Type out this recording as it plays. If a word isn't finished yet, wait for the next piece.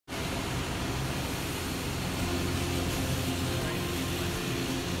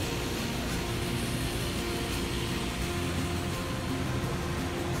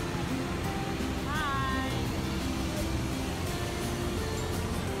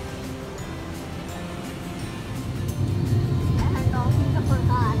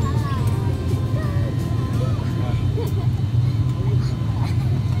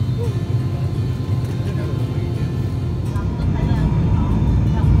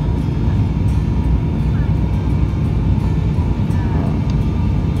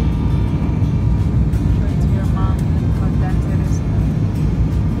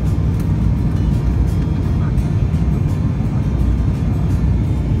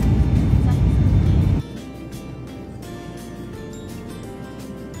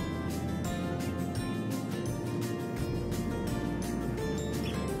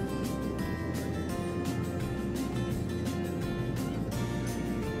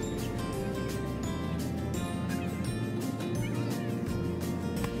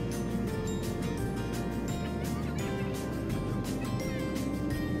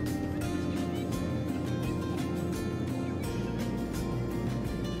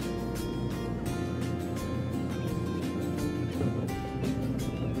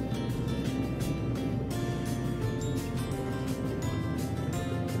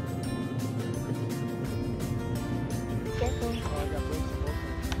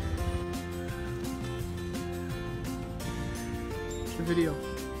the video.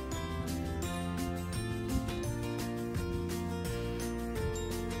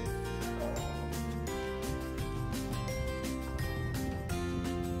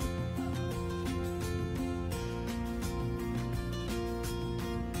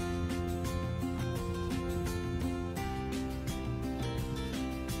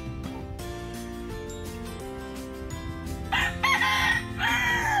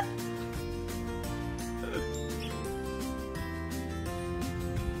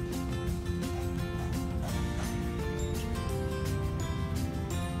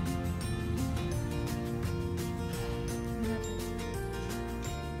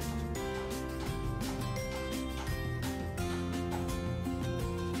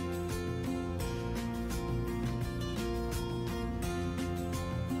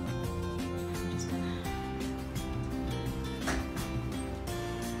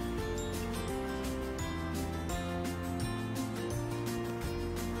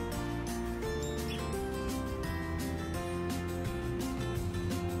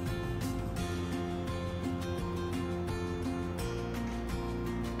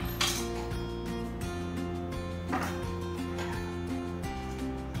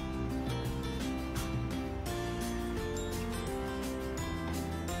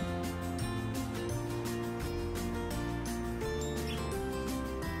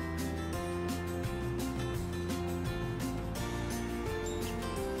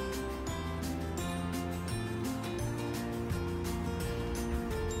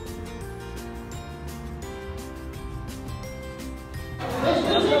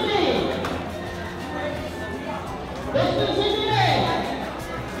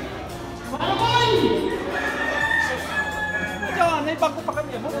 Bago pa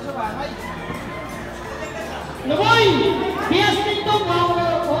kami, mo sa bahay. Laboy! Bias dito mo!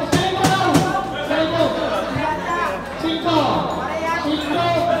 O, sa'yo mo lang! Sa'yo mo! 5! 5!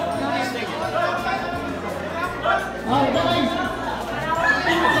 Oh, ito guys!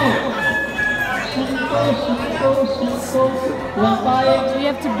 5! 1-5! We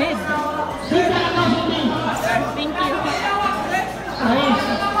have to bid. Sita na kasi! Thank you.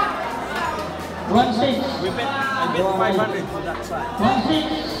 6! 1-6! I bet 500 for that side. 1-6!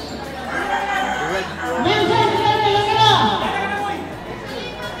 Minsan, lang na!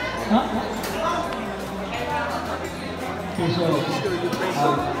 Ha? Piso.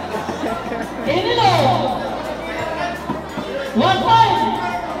 Inilo! 1-5!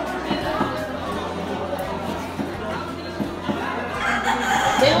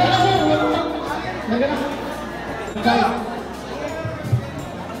 Dewa na sir! Nagana. Okay.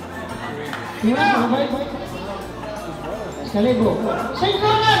 Dewa na, okay? Kalibo.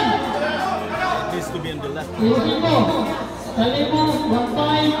 Singkonan! Needs to be on the left. Singko. Kalibo,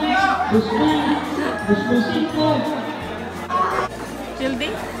 1-5. Buspo 5. Tilde?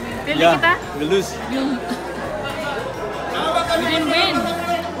 Tilde Yeah, kita? we lose. Yung... We didn't win.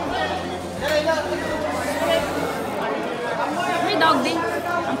 May dog din.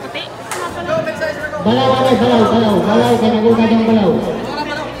 Ang puti. Balaw, balaw. Balaw, kanaguna ng balaw.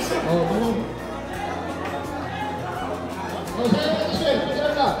 Oh, balaw. Oh, sir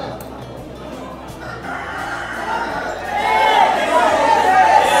ka.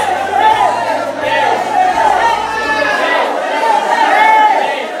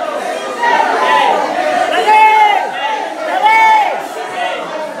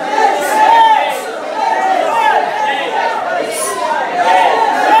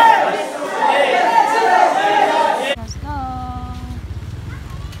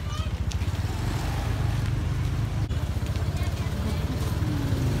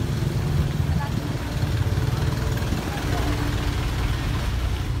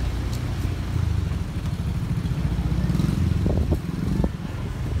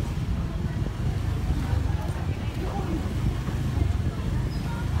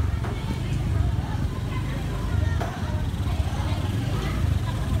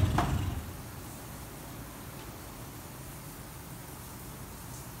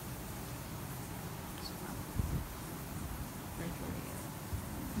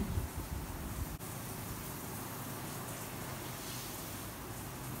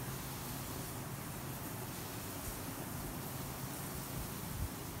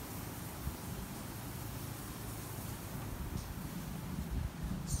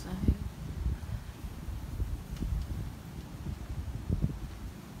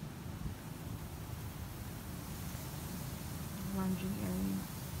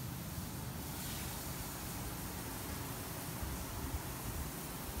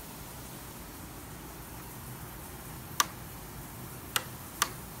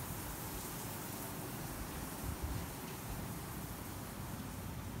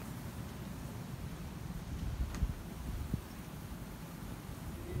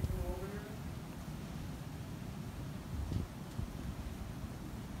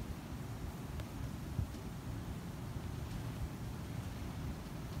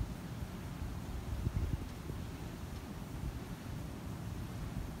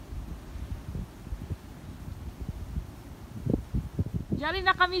 Diyan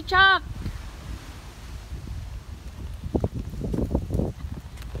na kami, Chuck.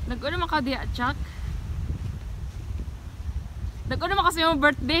 Nag-ano naman ka diya, Chuck? Nag-ano naman kasi yung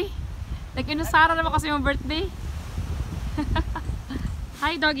birthday? Nag-inusara naman kasi yung birthday?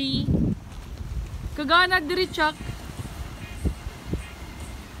 Hi, doggy. Kagana diri, Chuck.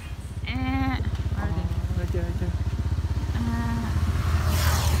 Right there.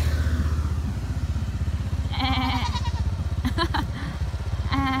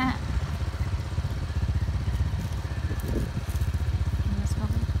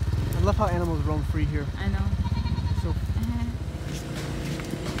 I love how animals roam free here. I know. So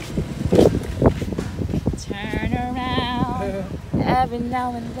Turn around. Every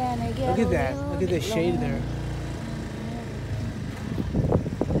now and then I get look at that. a little Look at the bit shade lonely. there.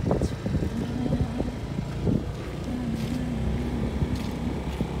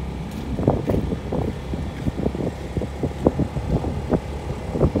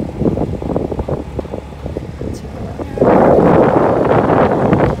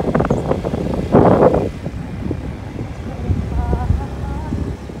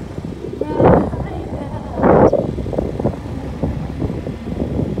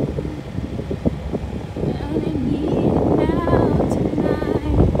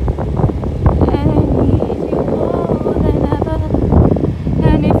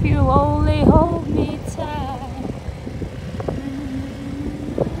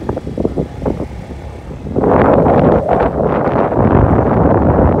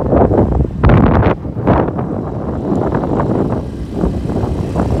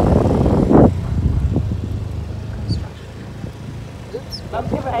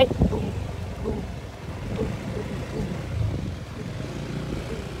 Bumpy right.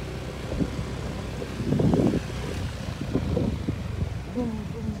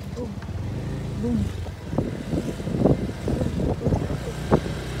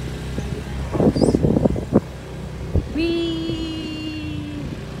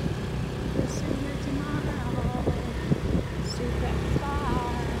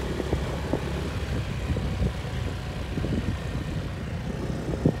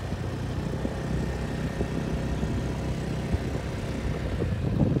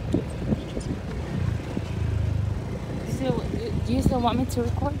 Do you still want me to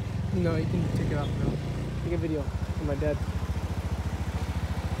record? No, you can take it off now. Take a video for my dad.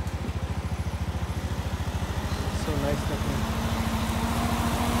 So nice looking.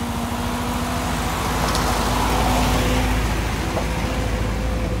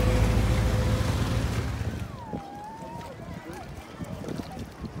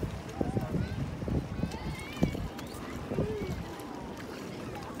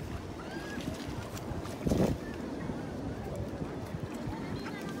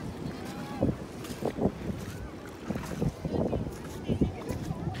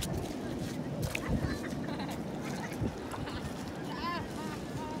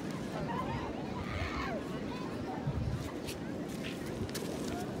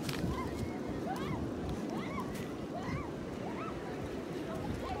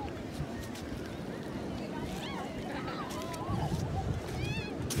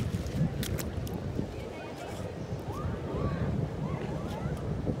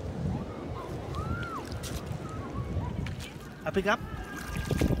 I pick up?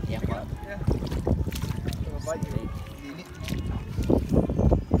 Yeah. Pick up? Yeah. I'll bite you.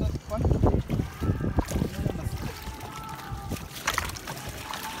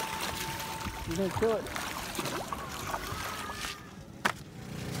 You're gonna kill it.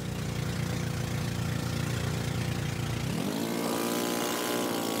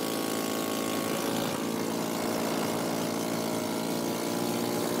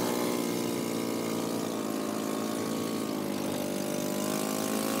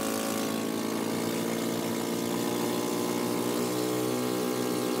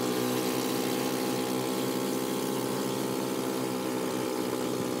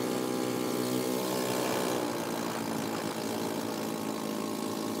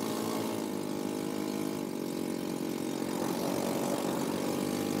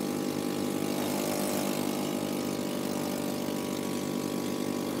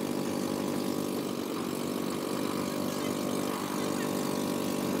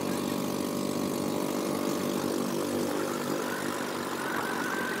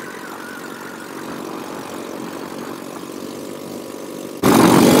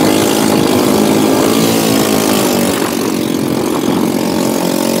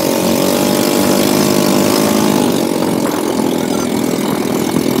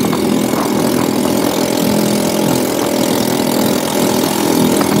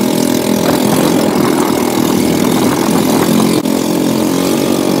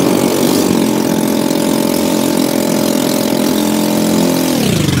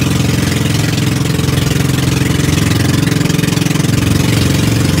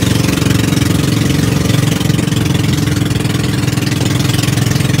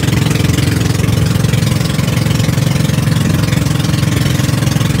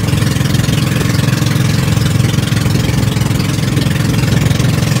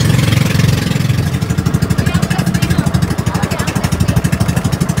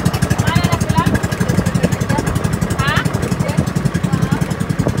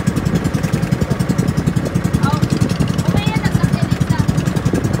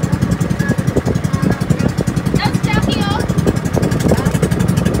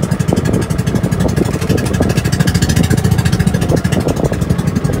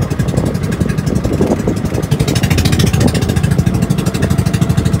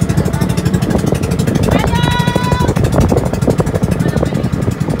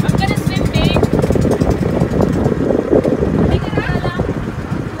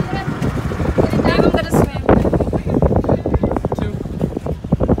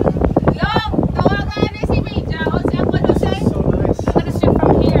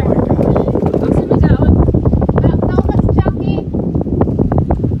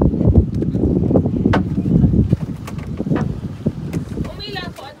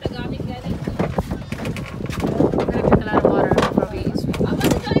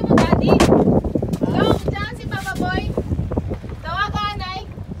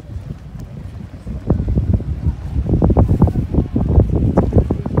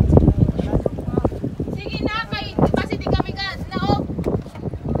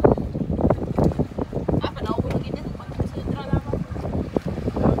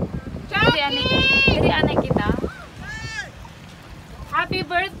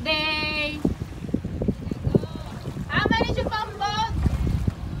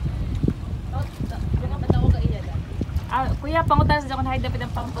 Kuya, pangutan sa kung dapat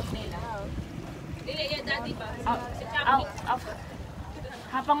ang pangkot nila. Dili yan daddy ba?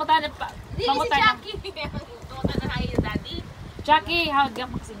 Pangutan pa. Dili si Pangutan. Jackie. Pangutan na hayo daddy. Jackie, hawag ka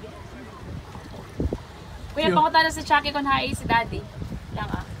magsige. Kuya, pangutan na si Jackie kung hai si daddy. Lang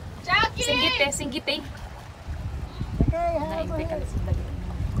Jackie! Singgit eh. Naintay ka na si daddy.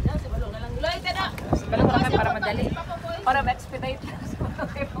 Daw si balong na lang. Loy ka na. Balong ka para madali. Para ma-expedite.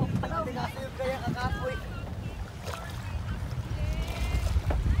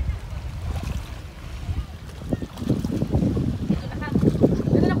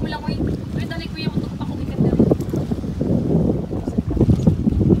 Dito na kulang ko eh. Wait, dali kuya mo tukpak ko ikat na.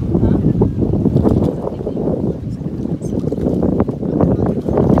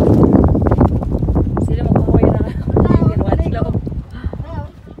 Sino magkukuha na?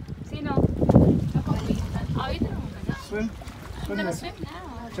 Sino? Oh, ito naman. Swim. I'm gonna swim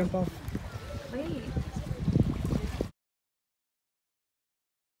now. Jump off. Wait.